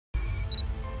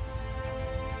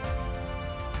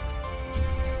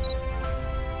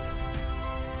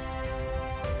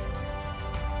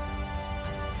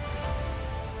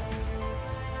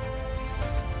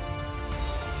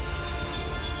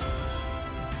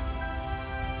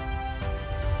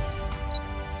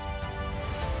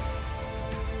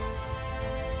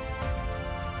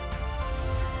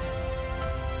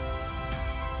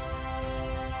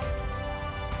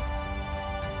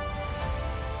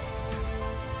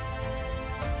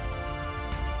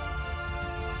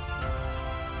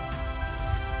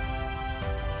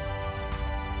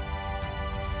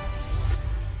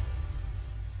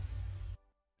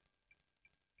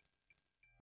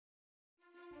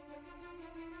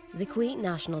The Kuwait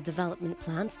National Development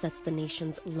Plan sets the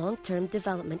nation's long-term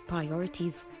development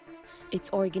priorities. It's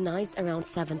organized around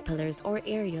 7 pillars or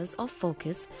areas of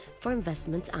focus for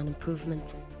investment and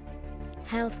improvement.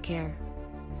 Healthcare.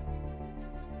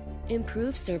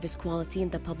 Improve service quality in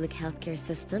the public healthcare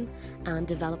system and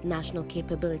develop national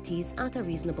capabilities at a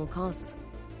reasonable cost.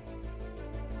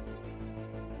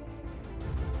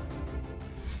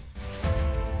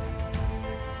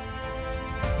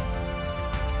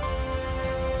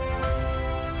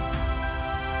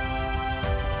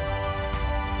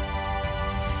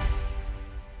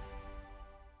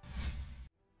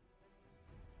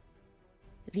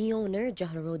 The owner,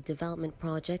 Jahra Road Development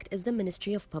Project, is the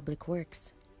Ministry of Public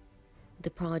Works.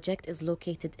 The project is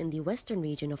located in the western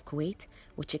region of Kuwait,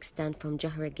 which extends from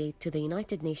Jahra Gate to the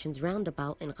United Nations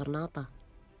roundabout in Gharnata.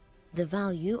 The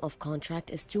value of contract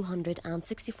is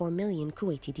 264 million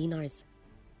Kuwaiti dinars.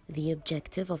 The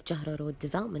objective of Jahra Road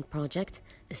Development Project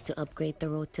is to upgrade the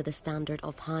road to the standard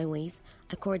of highways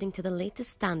according to the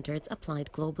latest standards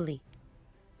applied globally.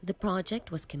 The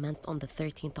project was commenced on the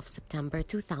 13th of September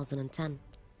 2010.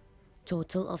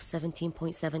 Total of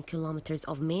 17.7 kilometers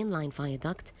of mainline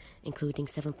viaduct, including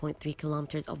 7.3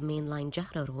 kilometers of mainline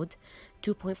Jahra Road,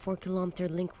 2.4 kilometer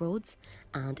link roads,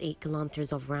 and 8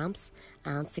 kilometers of ramps,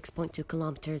 and 6.2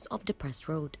 kilometers of depressed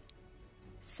road.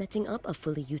 Setting up a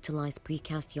fully utilized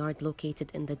precast yard located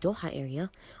in the Doha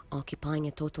area, occupying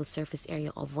a total surface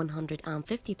area of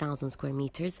 150,000 square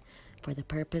meters for the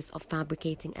purpose of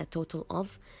fabricating a total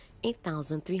of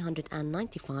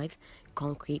 8,395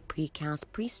 concrete precast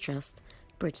pre-stressed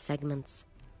bridge segments.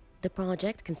 The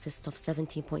project consists of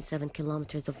 17.7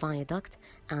 kilometers of viaduct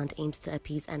and aims to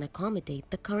appease and accommodate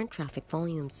the current traffic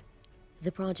volumes.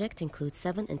 The project includes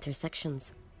 7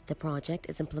 intersections. The project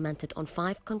is implemented on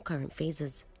 5 concurrent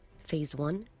phases. Phase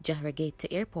 1, Jahra Gate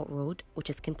to Airport Road,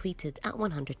 which is completed at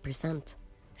 100%.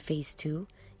 Phase 2,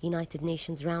 United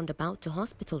Nations Roundabout to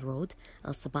Hospital Road,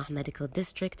 Al Sabah Medical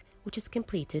District, which is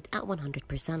completed at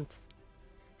 100%.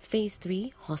 Phase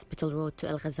 3, Hospital Road to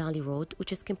Al Ghazali Road,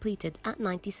 which is completed at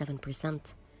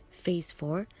 97%. Phase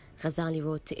 4, Ghazali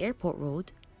Road to Airport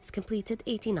Road, is completed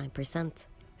 89%.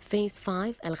 Phase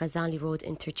 5, Al Ghazali Road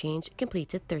Interchange,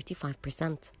 completed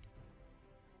 35%.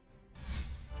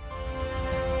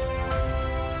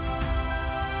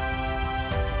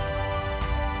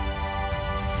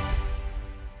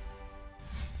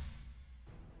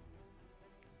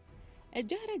 A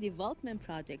Jahra Development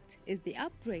Project is the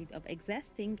upgrade of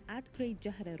existing at-grade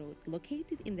Jahra Road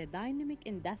located in the dynamic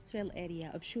industrial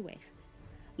area of Shuwaykh.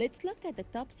 Let's look at the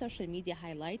top social media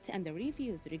highlights and the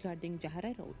reviews regarding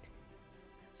Jahra Road.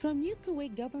 From New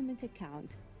Kuwait government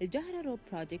account, the Jahra Road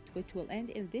project, which will end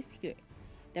in this year.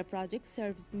 The project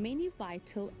serves many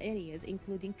vital areas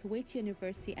including Kuwait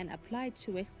University and Applied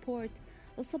Shuwaykh Port,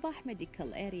 Al Sabah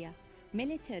Medical Area,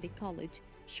 Military College,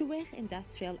 Shuwaykh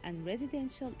Industrial and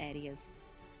Residential areas.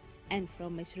 And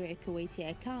from Mashru' Kuwaiti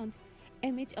account,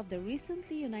 image of the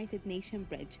recently United Nations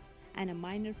bridge and a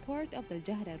minor part of the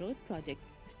Jahra Road project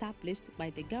established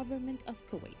by the government of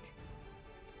Kuwait.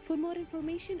 For more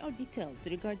information or details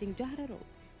regarding Jahra Road,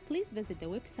 please visit the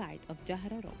website of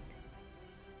Jahra Road.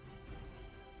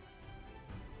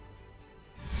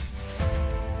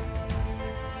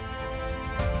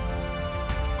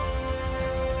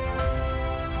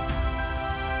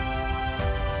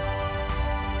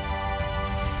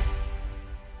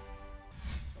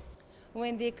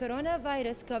 When the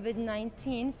coronavirus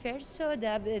COVID-19 first showed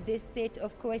up, the state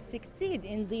of Kuwait succeeded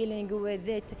in dealing with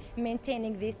it,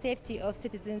 maintaining the safety of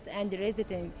citizens and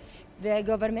residents. The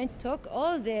government took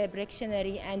all the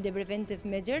precautionary and preventive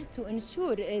measures to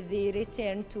ensure the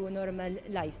return to normal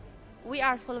life. We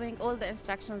are following all the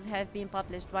instructions have been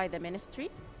published by the ministry.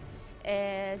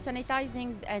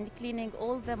 Sanitizing and cleaning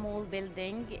all the mall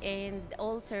building and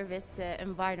all service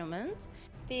environment.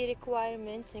 The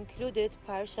requirements included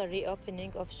partial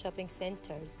reopening of shopping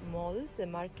centers, malls,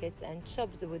 markets and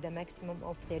shops with a maximum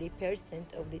of 30%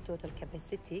 of the total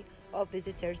capacity of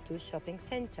visitors to shopping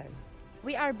centers.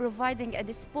 We are providing a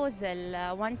disposal,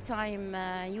 one-time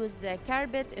use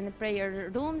carpet in the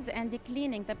prayer rooms and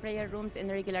cleaning the prayer rooms in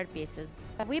regular basis.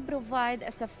 We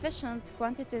provide sufficient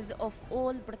quantities of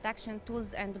all protection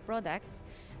tools and products,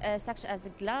 such as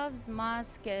gloves,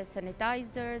 masks,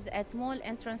 sanitizers at mall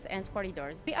entrance and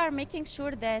corridors. We are making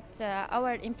sure that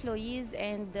our employees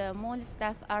and mall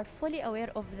staff are fully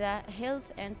aware of the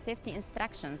health and safety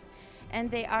instructions, and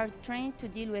they are trained to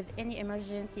deal with any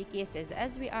emergency cases,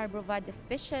 as we are provide a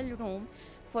special room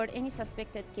for any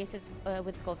suspected cases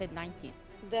with COVID-19.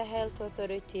 The health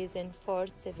authorities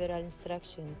enforced several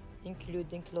instructions,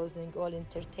 including closing all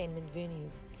entertainment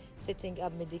venues, setting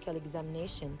up medical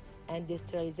examination, and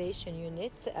sterilization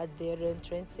units at their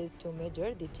entrances to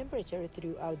measure the temperature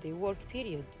throughout the work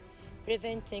period,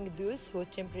 preventing those whose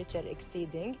temperature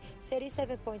exceeding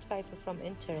 37.5 from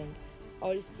entering.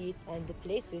 All seats and the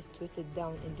places to sit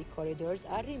down in the corridors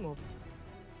are removed.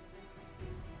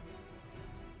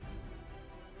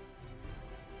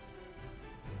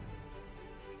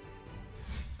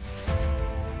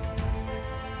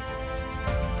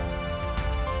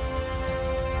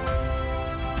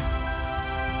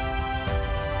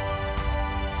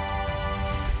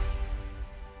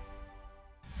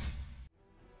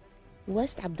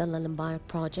 West Abdullah Al Mbarak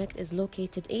project is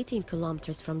located 18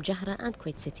 kilometers from Jahra and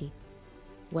Kuwait City.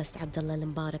 West Abdullah Al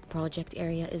Mbarak project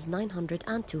area is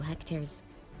 902 hectares.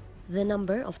 The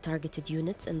number of targeted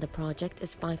units in the project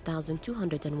is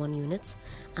 5,201 units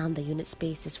and the unit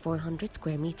space is 400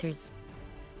 square meters.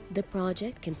 The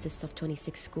project consists of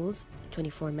 26 schools,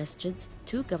 24 masjids,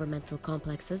 2 governmental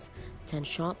complexes, 10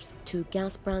 shops, 2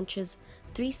 gas branches,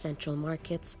 3 central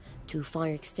markets, 2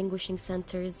 fire extinguishing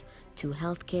centers, 2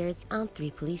 health cares, and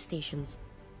 3 police stations.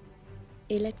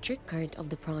 Electric current of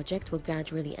the project will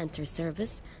gradually enter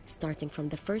service starting from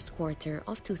the first quarter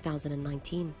of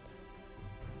 2019.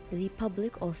 The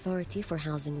Public Authority for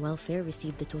Housing Welfare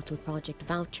received the total project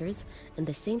vouchers in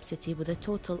the same city with a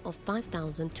total of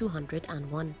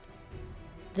 5,201.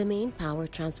 The main power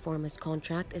transformers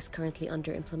contract is currently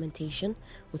under implementation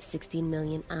with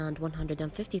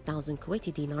 16,150,000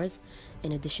 Kuwaiti dinars,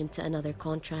 in addition to another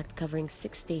contract covering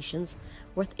 6 stations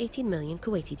worth 18 million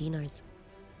Kuwaiti dinars.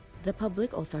 The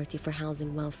Public Authority for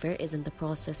Housing Welfare is in the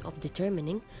process of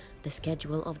determining the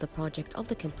schedule of the project of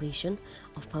the completion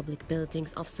of public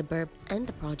buildings of suburb and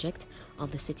the project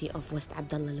of the city of West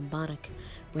Abdullah Al Mbarak,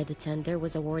 where the tender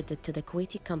was awarded to the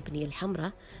Kuwaiti company Al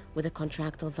Hamra with a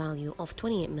contractual value of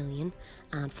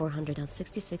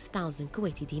 28,466,000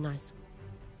 Kuwaiti dinars.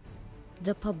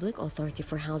 The Public Authority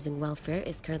for Housing Welfare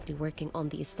is currently working on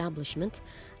the establishment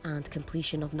and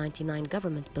completion of 99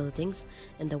 government buildings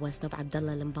in the west of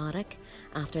Abdullah Al Mbarak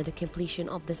after the completion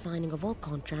of the signing of all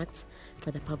contracts for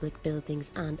the public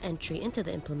buildings and entry into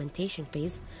the implementation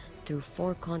phase through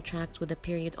 4 contracts with a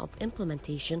period of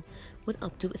implementation with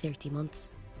up to 30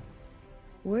 months.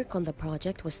 Work on the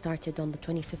project was started on the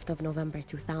 25th of November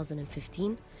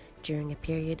 2015 during a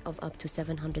period of up to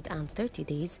 730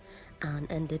 days and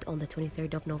ended on the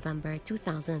 23rd of November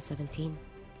 2017.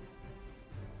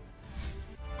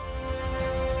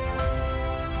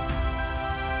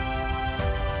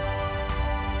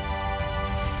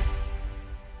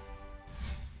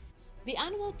 The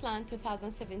annual plan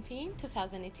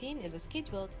 2017-2018 is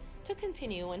scheduled to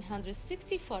continue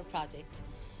 164 projects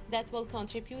that will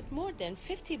contribute more than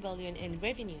 50 billion in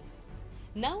revenue.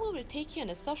 Now we will take you on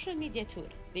a social media tour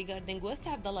regarding West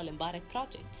Abdullah Al Mbarak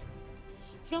project.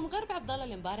 From Gharb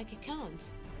Abdullah Al Mbarak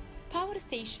account, power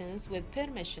stations with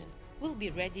permission will be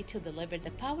ready to deliver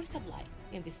the power supply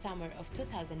in the summer of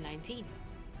 2019.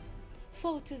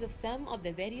 Photos of some of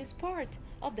the various parts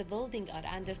of the building are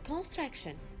under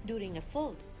construction during a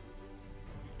flood.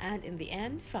 And in the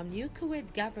end, from New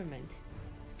Kuwait government,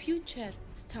 future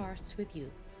starts with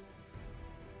you.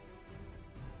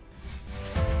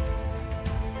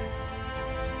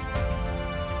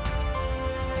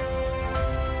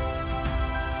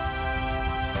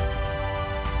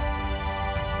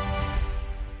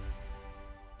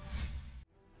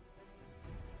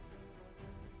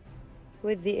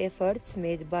 With the efforts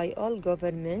made by all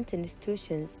government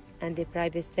institutions and the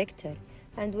private sector,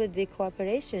 and with the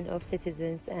cooperation of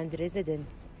citizens and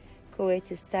residents,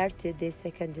 Kuwait started the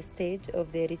second stage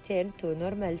of the return to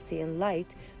normalcy in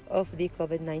light of the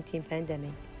COVID-19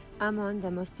 pandemic. Among the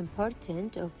most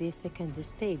important of the second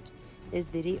stage is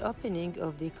the reopening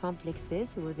of the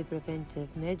complexes with the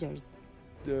preventive measures.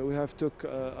 We have took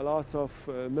a lot of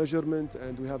measurement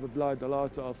and we have applied a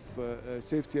lot of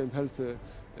safety and health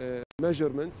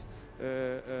measurements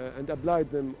and applied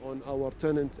them on our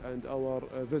tenants and our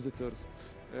visitors.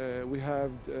 We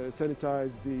have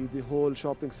sanitized the whole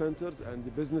shopping centers and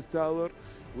the business tower.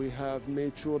 We have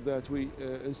made sure that we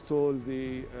install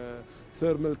the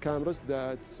thermal cameras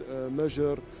that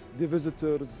measure the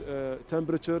visitors'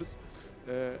 temperatures.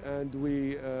 And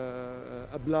we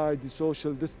applied the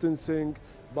social distancing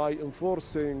by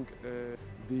enforcing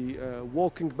the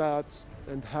walking paths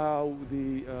and how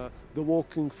the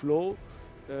walking flow.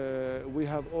 We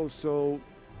have also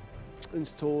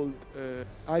installed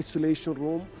isolation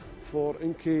room for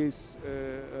in case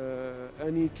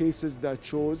any cases that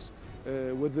shows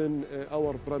within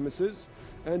our premises.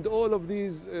 And all of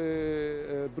these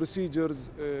procedures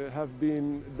have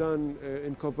been done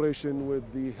in cooperation with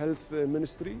the Health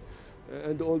Ministry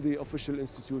and all the official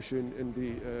institutions in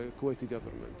the Kuwaiti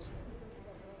government.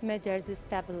 measures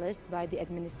established by the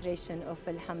administration of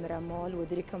Al Hamra Mall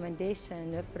with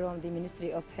recommendation from the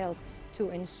Ministry of Health to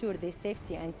ensure the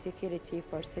safety and security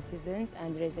for citizens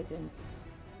and residents.